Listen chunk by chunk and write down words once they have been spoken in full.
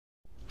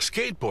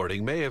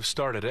Skateboarding may have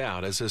started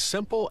out as a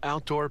simple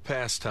outdoor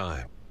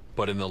pastime,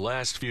 but in the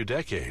last few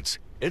decades,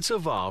 it's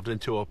evolved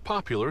into a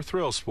popular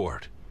thrill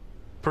sport.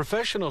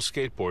 Professional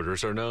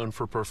skateboarders are known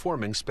for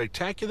performing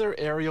spectacular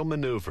aerial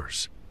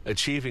maneuvers,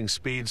 achieving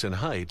speeds and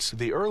heights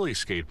the early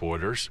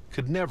skateboarders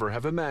could never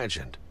have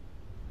imagined.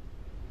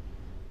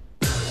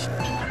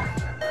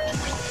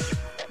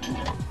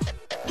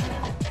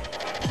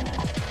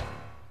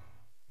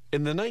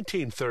 In the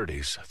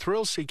 1930s,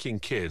 thrill-seeking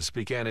kids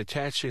began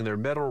attaching their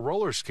metal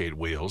roller skate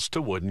wheels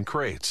to wooden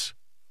crates.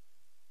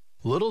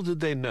 Little did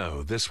they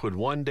know this would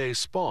one day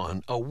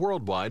spawn a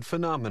worldwide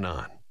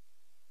phenomenon.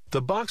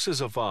 The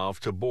boxes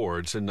evolved to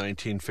boards in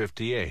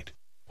 1958,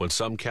 when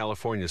some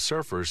California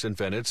surfers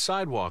invented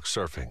sidewalk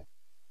surfing,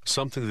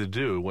 something to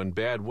do when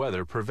bad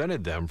weather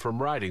prevented them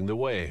from riding the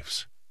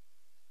waves.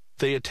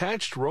 They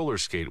attached roller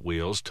skate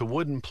wheels to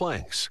wooden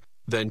planks,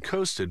 then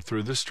coasted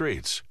through the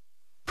streets.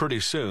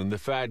 Pretty soon, the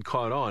fad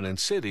caught on in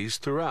cities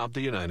throughout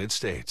the United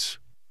States.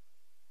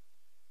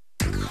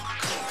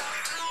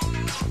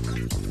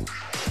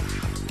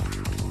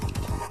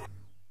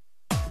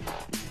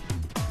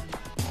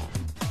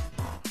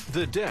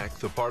 The deck,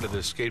 the part of the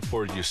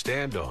skateboard you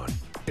stand on,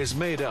 is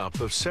made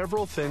up of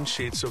several thin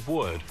sheets of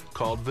wood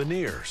called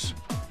veneers.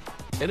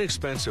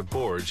 Inexpensive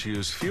boards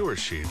use fewer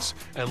sheets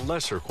and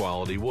lesser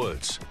quality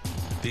woods.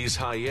 These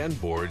high-end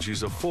boards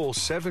use a full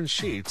 7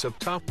 sheets of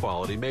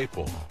top-quality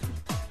maple.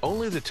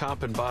 Only the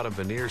top and bottom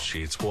veneer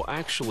sheets will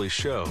actually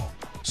show,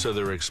 so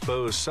their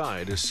exposed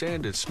side is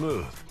sanded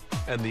smooth,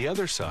 and the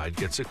other side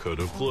gets a coat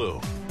of glue.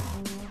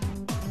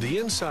 The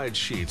inside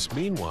sheets,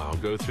 meanwhile,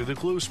 go through the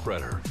glue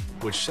spreader,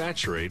 which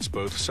saturates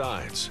both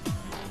sides.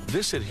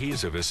 This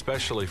adhesive is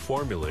specially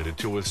formulated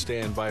to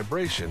withstand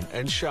vibration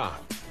and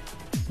shock.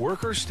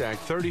 Workers stack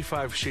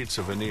 35 sheets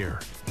of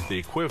veneer, the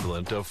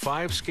equivalent of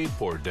 5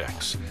 skateboard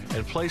decks,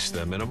 and place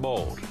them in a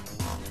mold.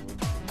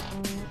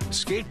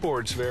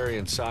 Skateboards vary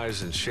in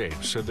size and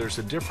shape, so there's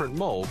a different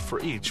mold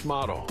for each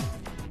model.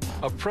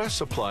 A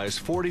press applies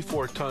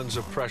 44 tons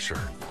of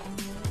pressure,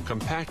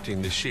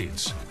 compacting the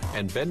sheets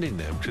and bending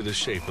them to the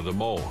shape of the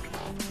mold.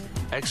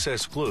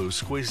 Excess glue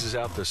squeezes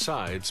out the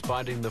sides,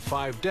 binding the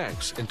 5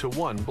 decks into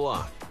one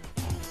block.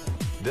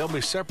 They'll be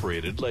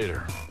separated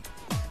later.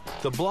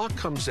 The block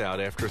comes out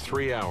after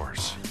 3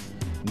 hours.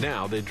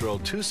 Now they drill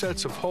 2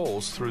 sets of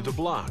holes through the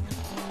block.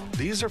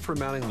 These are for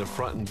mounting the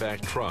front and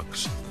back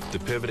trunks, the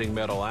pivoting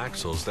metal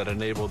axles that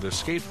enable the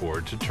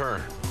skateboard to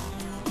turn.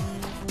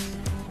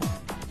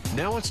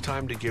 Now it's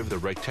time to give the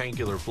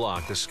rectangular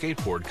block a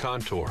skateboard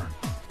contour.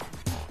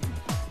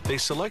 They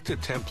select a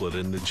template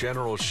in the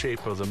general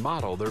shape of the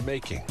model they're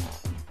making.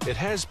 It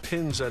has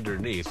pins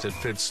underneath that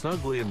fit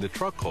snugly in the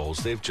truck holes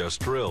they've just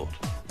drilled.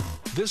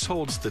 This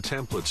holds the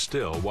template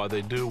still while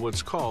they do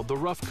what's called the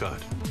rough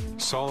cut,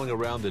 sawing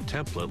around the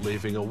template,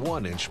 leaving a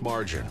 1-inch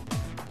margin.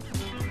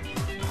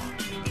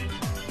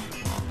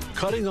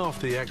 Cutting off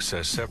the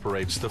excess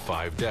separates the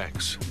 5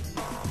 decks.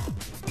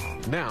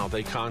 Now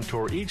they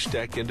contour each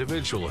deck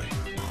individually.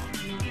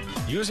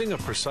 Using a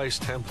precise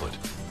template,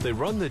 they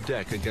run the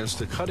deck against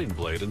the cutting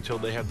blade until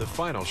they have the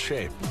final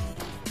shape.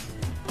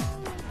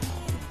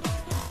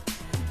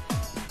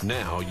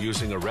 Now,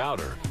 using a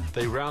router,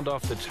 they round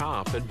off the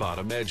top and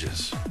bottom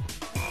edges.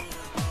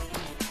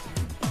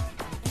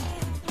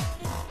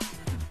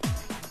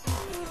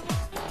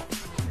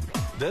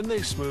 Then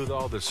they smooth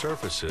all the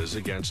surfaces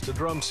against a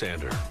drum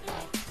sander.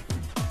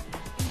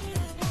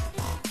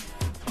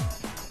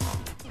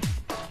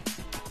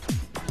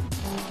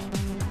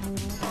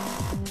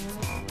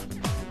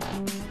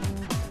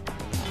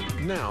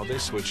 Now they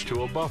switch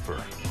to a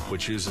buffer,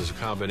 which uses a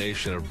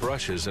combination of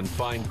brushes and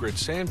fine grit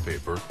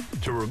sandpaper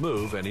to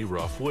remove any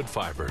rough wood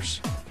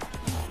fibers.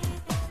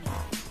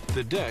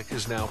 The deck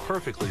is now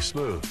perfectly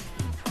smooth.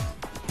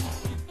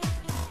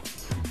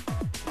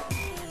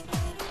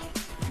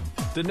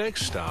 The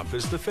next stop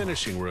is the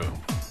finishing room,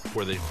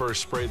 where they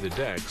first spray the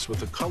decks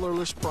with a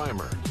colorless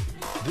primer.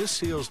 This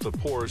seals the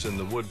pores in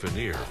the wood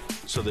veneer,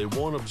 so they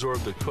won't absorb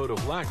the coat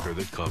of lacquer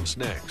that comes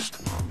next.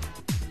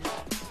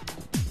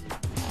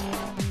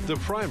 The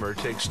primer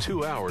takes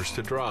 2 hours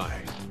to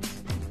dry.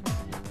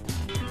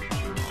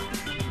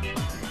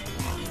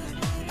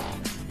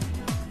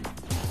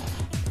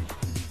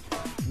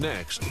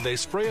 Next, they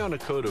spray on a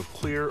coat of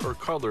clear or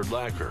colored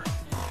lacquer.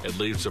 It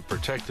leaves a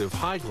protective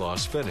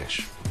high-gloss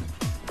finish.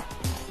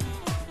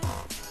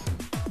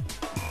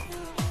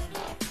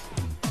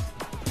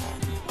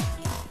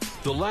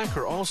 The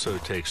lacquer also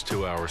takes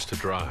 2 hours to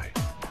dry.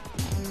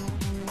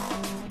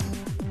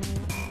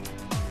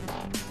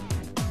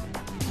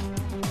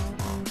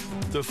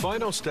 The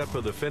final step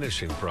of the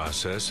finishing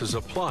process is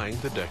applying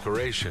the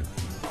decoration.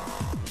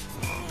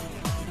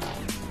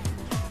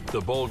 The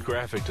bold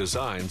graphic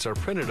designs are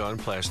printed on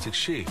plastic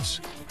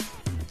sheets.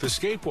 The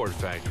skateboard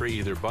factory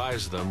either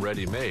buys them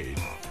ready-made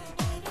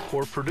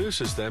or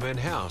produces them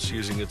in-house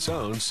using its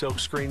own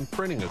silkscreen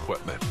printing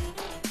equipment.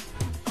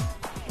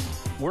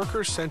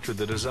 Workers center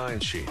the design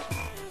sheet,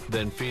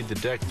 then feed the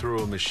deck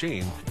through a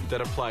machine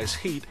that applies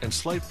heat and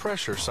slight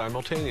pressure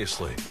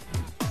simultaneously.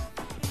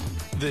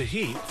 The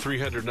heat,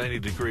 390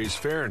 degrees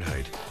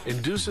Fahrenheit,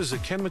 induces a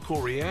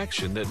chemical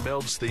reaction that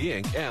melts the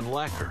ink and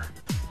lacquer.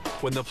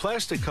 When the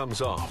plastic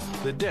comes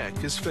off, the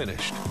deck is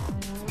finished.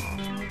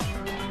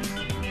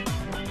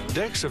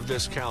 Decks of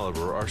this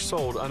caliber are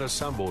sold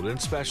unassembled in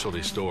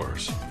specialty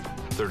stores.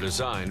 They're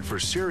designed for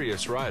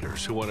serious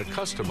riders who want to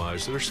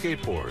customize their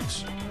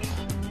skateboards.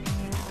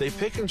 They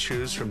pick and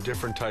choose from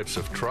different types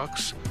of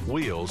trucks,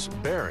 wheels,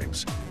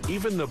 bearings,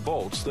 even the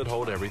bolts that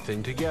hold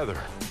everything together.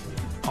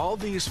 All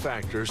these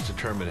factors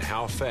determine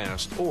how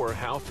fast or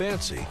how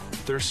fancy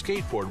their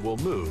skateboard will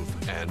move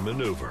and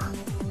maneuver.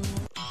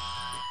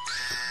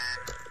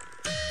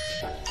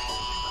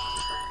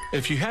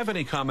 If you have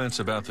any comments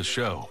about the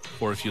show,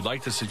 or if you'd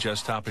like to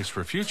suggest topics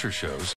for future shows,